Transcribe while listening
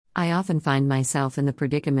I often find myself in the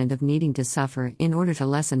predicament of needing to suffer in order to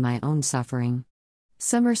lessen my own suffering.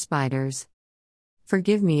 Summer spiders.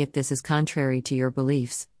 Forgive me if this is contrary to your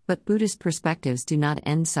beliefs, but Buddhist perspectives do not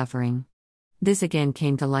end suffering. This again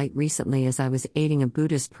came to light recently as I was aiding a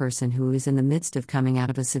Buddhist person who is in the midst of coming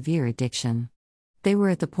out of a severe addiction. They were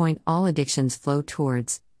at the point all addictions flow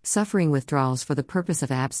towards, suffering withdrawals for the purpose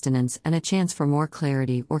of abstinence and a chance for more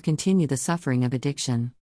clarity or continue the suffering of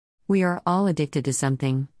addiction. We are all addicted to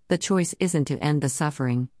something. The choice isn't to end the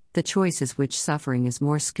suffering, the choice is which suffering is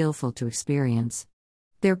more skillful to experience.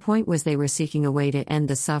 Their point was they were seeking a way to end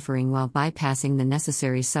the suffering while bypassing the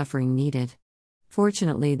necessary suffering needed.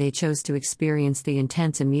 Fortunately, they chose to experience the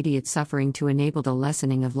intense immediate suffering to enable the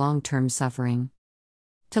lessening of long-term suffering.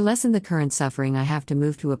 To lessen the current suffering, I have to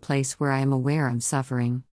move to a place where I am aware I'm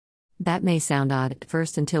suffering. That may sound odd at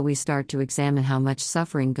first until we start to examine how much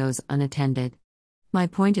suffering goes unattended. My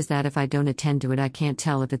point is that if I don't attend to it, I can't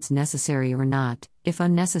tell if it's necessary or not. If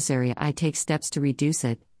unnecessary, I take steps to reduce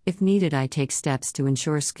it. If needed, I take steps to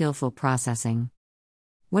ensure skillful processing.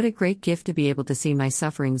 What a great gift to be able to see my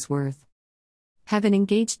suffering's worth. Have an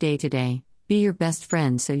engaged day today. Be your best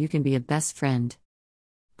friend so you can be a best friend.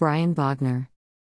 Brian Wagner.